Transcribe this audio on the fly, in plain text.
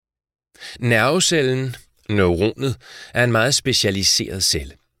Nervecellen, neuronet, er en meget specialiseret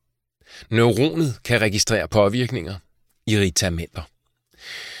celle. Neuronet kan registrere påvirkninger, irritamenter.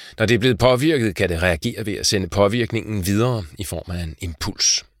 Når det er blevet påvirket, kan det reagere ved at sende påvirkningen videre i form af en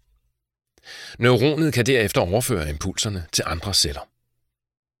impuls. Neuronet kan derefter overføre impulserne til andre celler.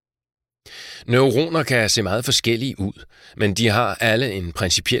 Neuroner kan se meget forskellige ud, men de har alle en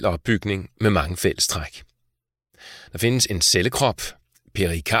principiel opbygning med mange fællestræk. Der findes en cellekrop,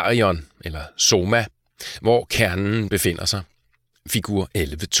 perikarion eller soma, hvor kernen befinder sig, figur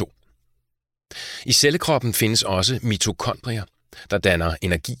 11.2. I cellekroppen findes også mitokondrier, der danner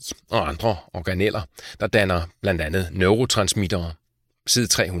energi, og andre organeller, der danner blandt andet neurotransmittere, side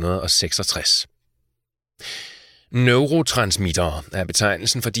 366. Neurotransmittere er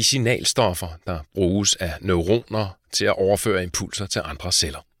betegnelsen for de signalstoffer, der bruges af neuroner til at overføre impulser til andre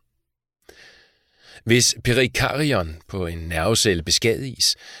celler. Hvis perikarion på en nervecelle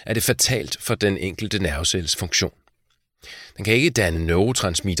beskadiges, er det fatalt for den enkelte nervecelles funktion. Den kan ikke danne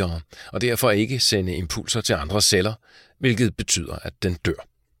neurotransmittere, og derfor ikke sende impulser til andre celler, hvilket betyder, at den dør.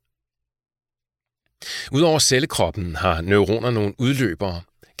 Udover cellekroppen har neuroner nogle udløbere,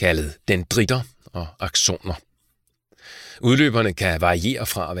 kaldet dendritter og aksoner. Udløberne kan variere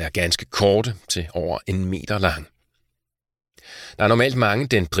fra at være ganske korte til over 1 meter lang. Der er normalt mange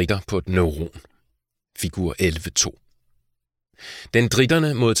dendritter på et neuron, figur 11.2.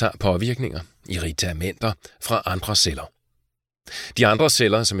 Dendritterne modtager påvirkninger, irritamenter, fra andre celler. De andre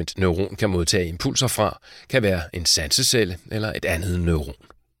celler, som et neuron kan modtage impulser fra, kan være en sansecelle eller et andet neuron.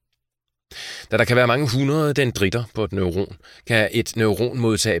 Da der kan være mange hundrede dendritter på et neuron, kan et neuron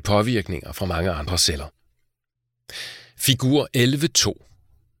modtage påvirkninger fra mange andre celler. Figur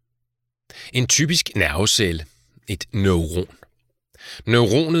 11.2. En typisk nervecelle, et neuron.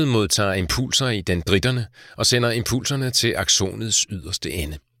 Neuronet modtager impulser i dendritterne og sender impulserne til axonets yderste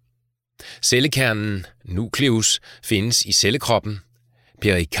ende. Cellekernen, nucleus, findes i cellekroppen,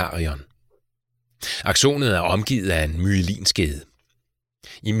 perikarion. Axonet er omgivet af en myelinskede.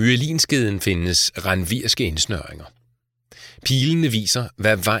 I myelinskeden findes ranviske indsnøringer. Pilene viser,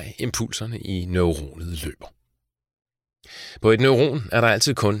 hvad vej impulserne i neuronet løber. På et neuron er der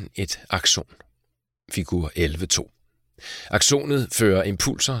altid kun et akson, figur 11.2. Aksonet fører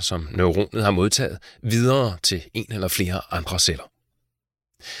impulser, som neuronet har modtaget, videre til en eller flere andre celler.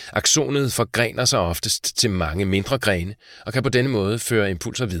 Aksonet forgrener sig oftest til mange mindre grene og kan på denne måde føre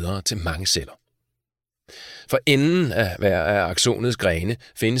impulser videre til mange celler. For enden af hver af aksonets grene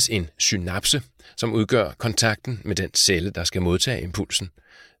findes en synapse, som udgør kontakten med den celle, der skal modtage impulsen,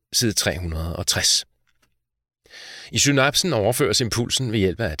 side 360. I synapsen overføres impulsen ved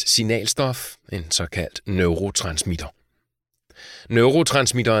hjælp af et signalstof, en såkaldt neurotransmitter.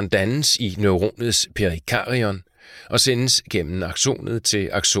 Neurotransmitteren dannes i neuronets perikarion og sendes gennem aksonet til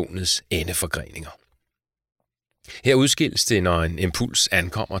aksonets endeforgreninger. Her udskilles det, når en impuls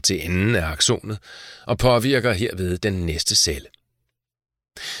ankommer til enden af aksonet og påvirker herved den næste celle.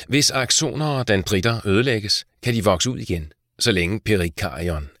 Hvis aksoner og dendritter ødelægges, kan de vokse ud igen, så længe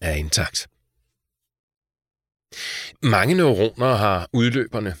perikarion er intakt. Mange neuroner har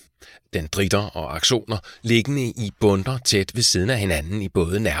udløberne, dendritter og aksoner, liggende i bundter tæt ved siden af hinanden i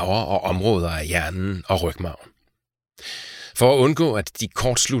både nerver og områder af hjernen og rygmarven. For at undgå, at de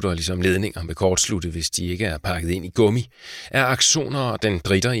kortslutter ligesom ledninger med kortslutte, hvis de ikke er pakket ind i gummi, er aksoner og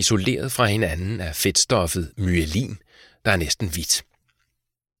dendritter isoleret fra hinanden af fedtstoffet myelin, der er næsten hvidt.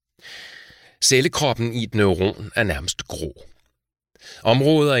 Cellekroppen i et neuron er nærmest grå.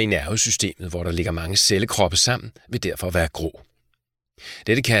 Områder i nervesystemet, hvor der ligger mange cellekroppe sammen, vil derfor være grå.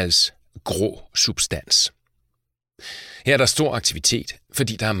 Dette kaldes grå substans. Her er der stor aktivitet,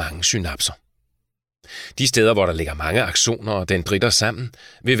 fordi der er mange synapser. De steder, hvor der ligger mange aksoner og dendritter sammen,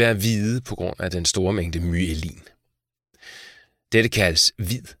 vil være hvide på grund af den store mængde myelin. Dette kaldes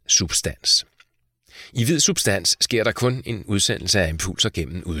hvid substans. I hvid substans sker der kun en udsendelse af impulser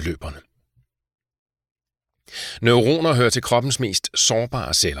gennem udløberne. Neuroner hører til kroppens mest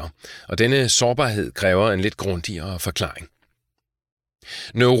sårbare celler, og denne sårbarhed kræver en lidt grundigere forklaring.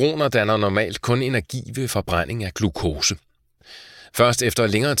 Neuroner danner normalt kun energi ved forbrænding af glukose. Først efter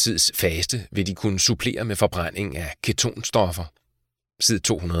længere tids faste vil de kunne supplere med forbrænding af ketonstoffer, side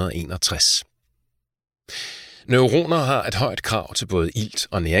 261. Neuroner har et højt krav til både ilt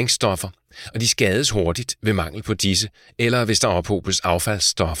og næringsstoffer, og de skades hurtigt ved mangel på disse, eller hvis der ophobes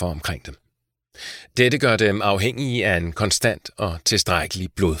affaldsstoffer omkring dem. Dette gør dem afhængige af en konstant og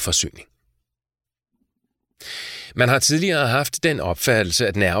tilstrækkelig blodforsyning. Man har tidligere haft den opfattelse,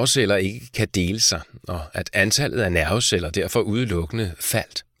 at nerveceller ikke kan dele sig, og at antallet af nerveceller derfor udelukkende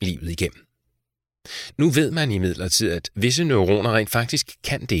faldt livet igennem. Nu ved man imidlertid, at visse neuroner rent faktisk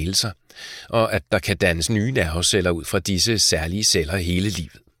kan dele sig, og at der kan dannes nye nerveceller ud fra disse særlige celler hele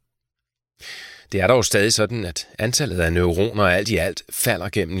livet. Det er dog stadig sådan, at antallet af neuroner alt i alt falder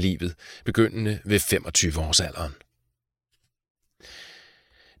gennem livet, begyndende ved 25-årsalderen.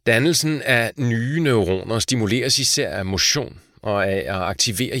 Dannelsen af nye neuroner stimuleres især af motion og af at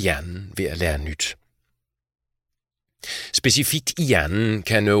aktivere hjernen ved at lære nyt. Specifikt i hjernen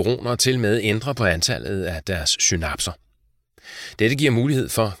kan neuroner til med ændre på antallet af deres synapser. Dette giver mulighed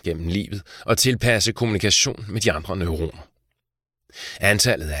for, gennem livet, at tilpasse kommunikation med de andre neuroner.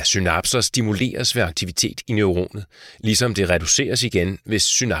 Antallet af synapser stimuleres ved aktivitet i neuronet, ligesom det reduceres igen, hvis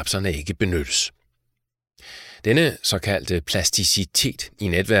synapserne ikke benyttes. Denne såkaldte plasticitet i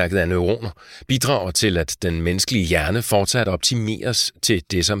netværket af neuroner bidrager til, at den menneskelige hjerne fortsat optimeres til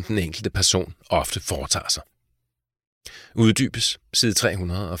det, som den enkelte person ofte foretager sig. Uddybes, side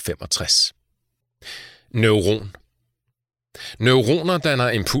 365. Neuron. Neuroner danner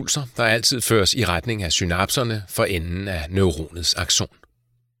impulser, der altid føres i retning af synapserne for enden af neuronets akson.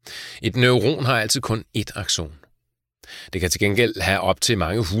 Et neuron har altid kun ét akson. Det kan til gengæld have op til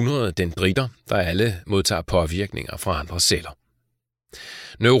mange hundrede dendritter, der alle modtager påvirkninger fra andre celler.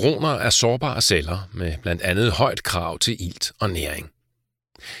 Neuroner er sårbare celler med blandt andet højt krav til ilt og næring.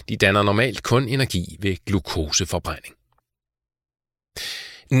 De danner normalt kun energi ved glukoseforbrænding.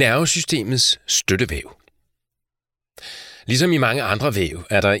 Nervesystemets støttevæv. Ligesom i mange andre væv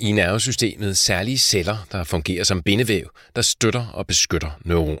er der i nervesystemet særlige celler, der fungerer som bindevæv, der støtter og beskytter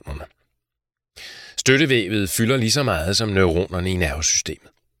neuronerne. Støttevævet fylder lige så meget som neuronerne i nervesystemet.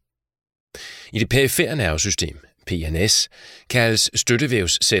 I det perifere nervesystem, PNS, kaldes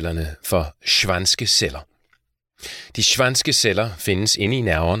støttevævscellerne for schwanske celler. De schwanske celler findes inde i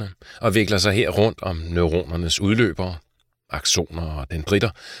nerverne og vikler sig her rundt om neuronernes udløbere, aksoner og dendritter,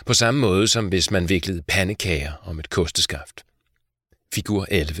 på samme måde som hvis man viklede pandekager om et kosteskaft. Figur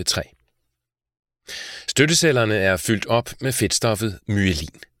 11.3. Støttecellerne er fyldt op med fedtstoffet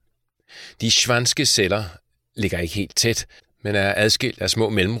myelin. De schwanske celler ligger ikke helt tæt, men er adskilt af små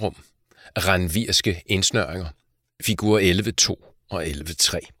mellemrum, ranviske indsnøringer, figur 11.2 og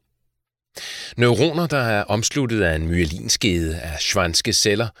 11.3. Neuroner, der er omsluttet af en myelinskede af schwanske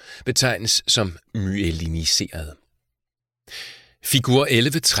celler, betegnes som myeliniserede. Figur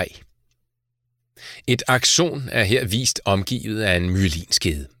 11.3. Et akson er her vist omgivet af en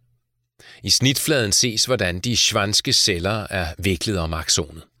myelinskede. I snitfladen ses, hvordan de schwanske celler er viklet om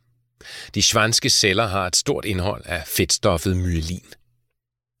aksonet. De schwanske celler har et stort indhold af fedtstoffet myelin.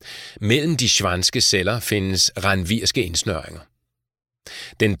 Mellem de schwanske celler findes ranvirske indsnøringer.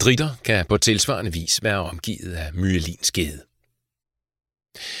 Dendritter kan på tilsvarende vis være omgivet af myelinskede.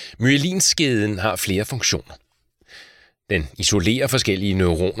 Myelinskeden har flere funktioner. Den isolerer forskellige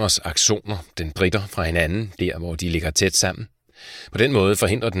neuroners aksoner, dendritter, fra hinanden, der hvor de ligger tæt sammen. På den måde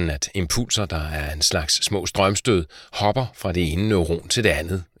forhindrer den, at impulser, der er en slags små strømstød, hopper fra det ene neuron til det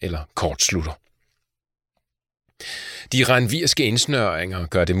andet, eller kortslutter. De ranvirske indsnøringer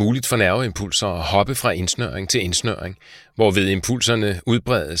gør det muligt for nerveimpulser at hoppe fra indsnøring til indsnøring, hvorved impulserne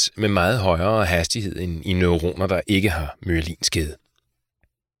udbredes med meget højere hastighed end i neuroner, der ikke har myelinskede.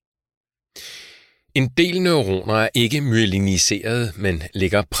 En del neuroner er ikke myeliniserede, men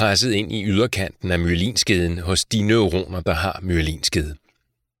ligger presset ind i yderkanten af myelinskeden hos de neuroner, der har myelinskede.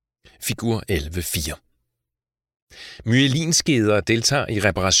 Figur 11.4. Myelinskeder deltager i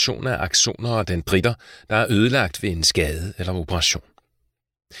reparation af aksoner og dendritter, der er ødelagt ved en skade eller operation.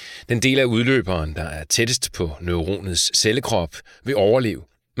 Den del af udløberen, der er tættest på neuronets cellekrop, vil overleve,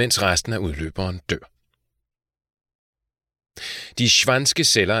 mens resten af udløberen dør. De schwanske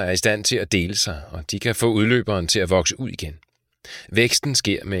celler er i stand til at dele sig, og de kan få udløberen til at vokse ud igen. Væksten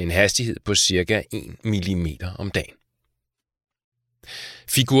sker med en hastighed på ca. 1 mm om dagen.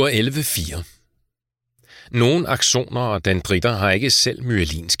 Figur 11.4. Nogle aksoner og dendritter har ikke selv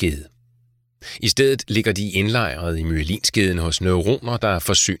myelinskede. I stedet ligger de indlejret i myelinskeden hos neuroner, der er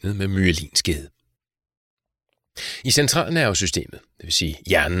forsynet med myelinskede. I centralnervesystemet, det vil sige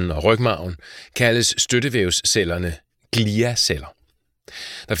hjernen og rygmarven, kaldes støttevævscellerne gliaceller.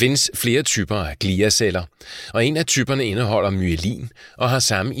 Der findes flere typer af gliaceller, og en af typerne indeholder myelin og har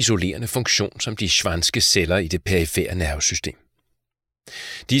samme isolerende funktion som de schwanske celler i det perifere nervesystem.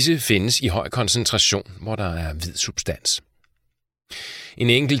 Disse findes i høj koncentration, hvor der er hvid substans. En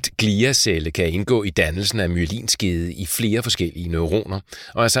enkelt gliacelle kan indgå i dannelsen af myelinskede i flere forskellige neuroner,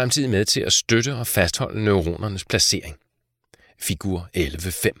 og er samtidig med til at støtte og fastholde neuronernes placering. Figur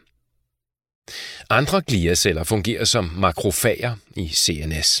 11.5. Andre gliaceller fungerer som makrofager i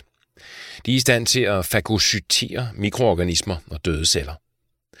CNS. De er i stand til at fagocytere mikroorganismer og døde celler.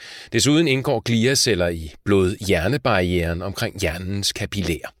 Desuden indgår gliaceller i blod-hjernebarrieren omkring hjernens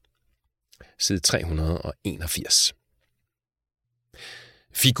kapillærer. Side 381.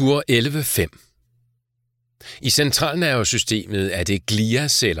 Figur 11.5. I centralnervesystemet er det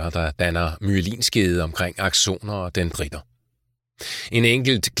gliaceller, der danner myelinskede omkring aksoner og dendritter. En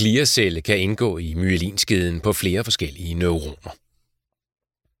enkelt gliacelle kan indgå i myelinskeden på flere forskellige neuroner.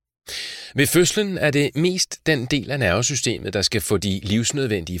 Ved fødslen er det mest den del af nervesystemet, der skal få de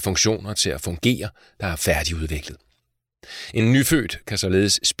livsnødvendige funktioner til at fungere, der er færdigudviklet. En nyfødt kan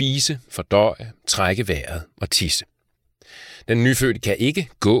således spise, fordøje, trække vejret og tisse. Den nyfødte kan ikke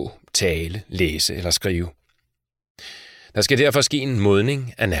gå, tale, læse eller skrive. Der skal derfor ske en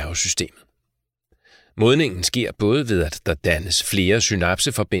modning af nervesystemet. Modningen sker både ved, at der dannes flere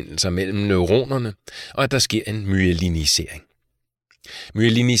synapseforbindelser mellem neuronerne, og at der sker en myelinisering.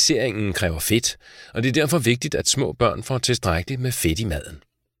 Myeliniseringen kræver fedt, og det er derfor vigtigt, at små børn får tilstrækkeligt med fedt i maden.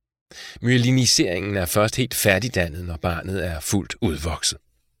 Myeliniseringen er først helt færdigdannet, når barnet er fuldt udvokset.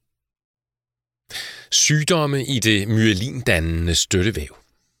 Sygdomme i det myelindannende støttevæv.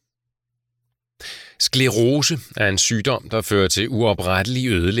 Sklerose er en sygdom, der fører til uoprettelig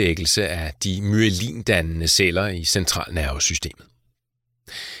ødelæggelse af de myelindannende celler i centralnervesystemet.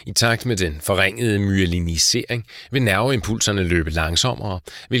 I takt med den forringede myelinisering vil nerveimpulserne løbe langsommere,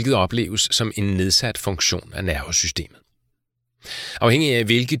 hvilket opleves som en nedsat funktion af nervesystemet. Afhængig af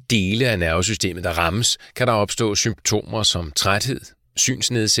hvilke dele af nervesystemet, der rammes, kan der opstå symptomer som træthed,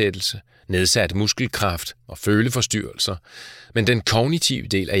 synsnedsættelse, nedsat muskelkraft og føleforstyrrelser, men den kognitive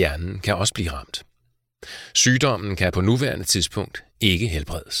del af hjernen kan også blive ramt. Sygdommen kan på nuværende tidspunkt ikke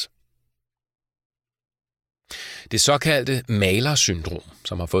helbredes. Det såkaldte malersyndrom,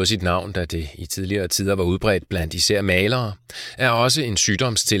 som har fået sit navn, da det i tidligere tider var udbredt blandt især malere, er også en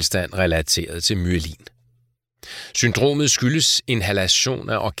sygdomstilstand relateret til myelin. Syndromet skyldes inhalation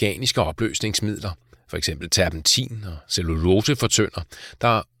af organiske opløsningsmidler, f.eks. terpentin og cellulosefortynder,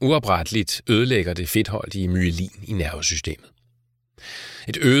 der uopretteligt ødelægger det fedtholdige myelin i nervesystemet.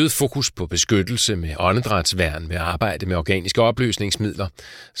 Et øget fokus på beskyttelse med åndedrætsværn ved arbejde med organiske opløsningsmidler,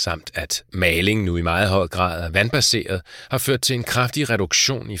 samt at maling nu i meget høj grad er vandbaseret, har ført til en kraftig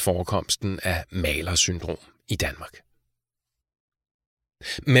reduktion i forekomsten af malersyndrom i Danmark.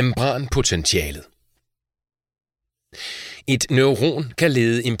 Membranpotentialet. Et neuron kan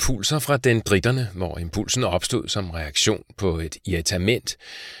lede impulser fra dendritterne, hvor impulsen opstod som reaktion på et irritament,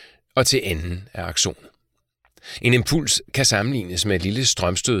 og til enden af aksonet. En impuls kan sammenlignes med et lille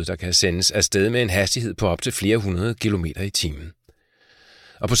strømstød, der kan sendes afsted med en hastighed på op til flere 100 km i timen.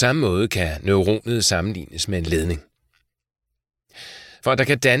 Og på samme måde kan neuronet sammenlignes med en ledning. For at der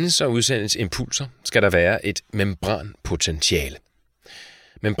kan dannes og udsendes impulser, skal der være et membranpotentiale.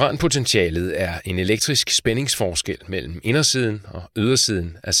 Membranpotentialet er en elektrisk spændingsforskel mellem indersiden og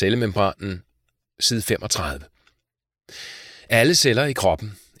ydersiden af cellemembranen, side 35. Alle celler i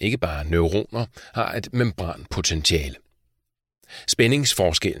kroppen, ikke bare neuroner, har et membranpotentiale.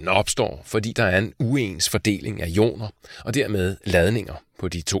 Spændingsforskellen opstår, fordi der er en uens fordeling af ioner og dermed ladninger på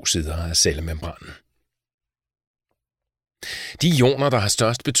de to sider af cellemembranen. De ioner, der har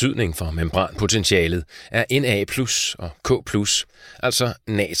størst betydning for membranpotentialet, er Na+ og K+, altså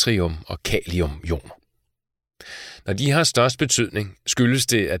natrium- og kalium-ioner. Når de har størst betydning, skyldes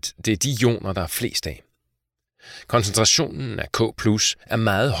det, at det er de ioner, der er flest af. Koncentrationen af K+ er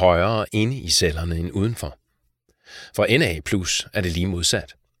meget højere inde i cellerne end udenfor. For Na+ er det lige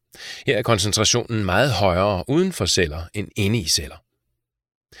modsat. Her er koncentrationen meget højere uden for celler end inde i celler.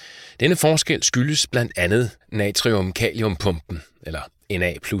 Denne forskel skyldes blandt andet natrium-kalium-pumpen, eller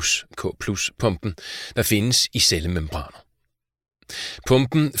Na+K+-pumpen, der findes i cellemembraner.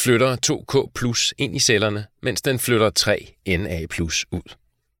 Pumpen flytter 2K+ ind i cellerne, mens den flytter 3 Na+ ud.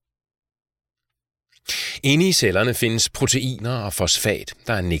 Inde i cellerne findes proteiner og fosfat,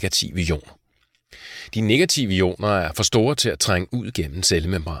 der er negative ioner. De negative ioner er for store til at trænge ud gennem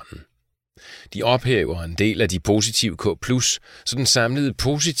cellemembranen. De ophæver en del af de positive K+, så den samlede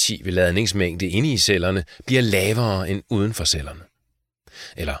positive ladningsmængde inde i cellerne bliver lavere end uden for cellerne.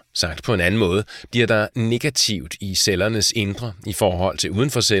 Eller sagt på en anden måde, bliver der negativt i cellernes indre i forhold til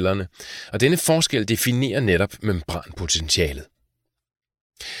uden for cellerne, og denne forskel definerer netop membranpotentialet.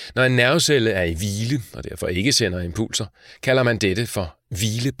 Når en nervecelle er i hvile og derfor ikke sender impulser, kalder man dette for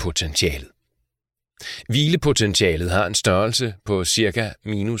hvilepotentialet. Hvilepotentialet har en størrelse på ca.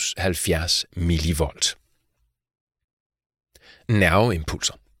 -70 millivolt.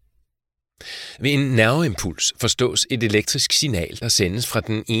 Nerveimpulser. Ved en nerveimpuls forstås et elektrisk signal, der sendes fra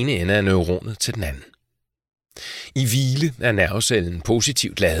den ene ende af neuronet til den anden. I hvile er nervecellen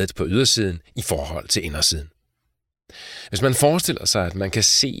positivt ladet på ydersiden i forhold til indersiden. Hvis man forestiller sig, at man kan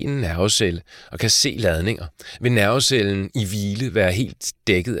se en nervecelle og kan se ladninger, vil nervecellen i hvile være helt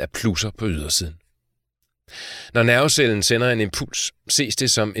dækket af plusser på ydersiden. Når nervecellen sender en impuls, ses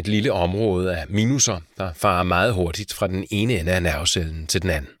det som et lille område af minuser, der farer meget hurtigt fra den ene ende af nervecellen til den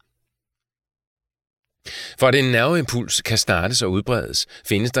anden. For at en nerveimpuls kan startes og udbredes,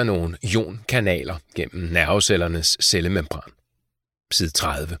 findes der nogle ionkanaler gennem nervecellernes cellemembran. Side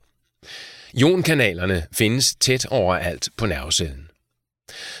 30. Ionkanalerne findes tæt overalt på nervecellen.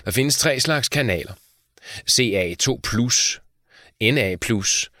 Der findes 3 slags kanaler: Ca2+, Na+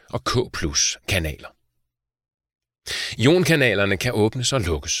 og K+ kanaler. Ionkanalerne kan åbnes og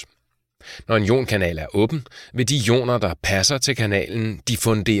lukkes. Når en ionkanal er åben, vil de ioner, der passer til kanalen,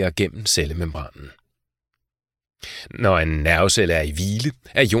 diffundere gennem cellemembranen. Når en nervecelle er i hvile,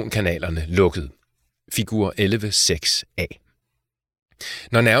 er ionkanalerne lukket. Figur 11.6a.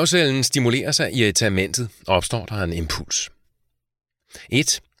 Når nervecellen stimulerer sig i irritamentet, opstår der en impuls.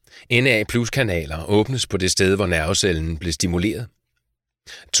 1. Na+-kanaler åbnes på det sted, hvor nervecellen blev stimuleret.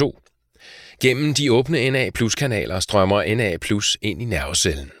 2. Gennem de åbne Na+-kanaler strømmer Na+ ind i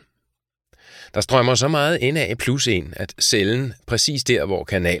nervecellen. Der strømmer så meget Na+ ind, at cellen, præcis der hvor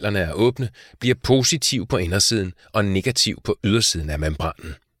kanalerne er åbne, bliver positiv på indersiden og negativ på ydersiden af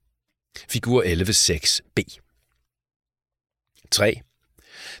membranen. Figur 11.6b. 3.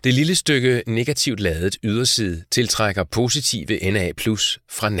 Det lille stykke negativt ladet yderside tiltrækker positive Na+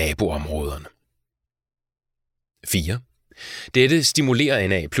 fra naboområderne. 4. Dette stimulerer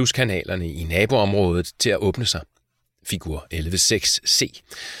Na+-kanalerne i naboområdet til at åbne sig. Figur 11.6c.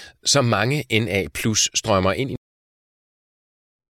 Så mange Na+ strømmer ind i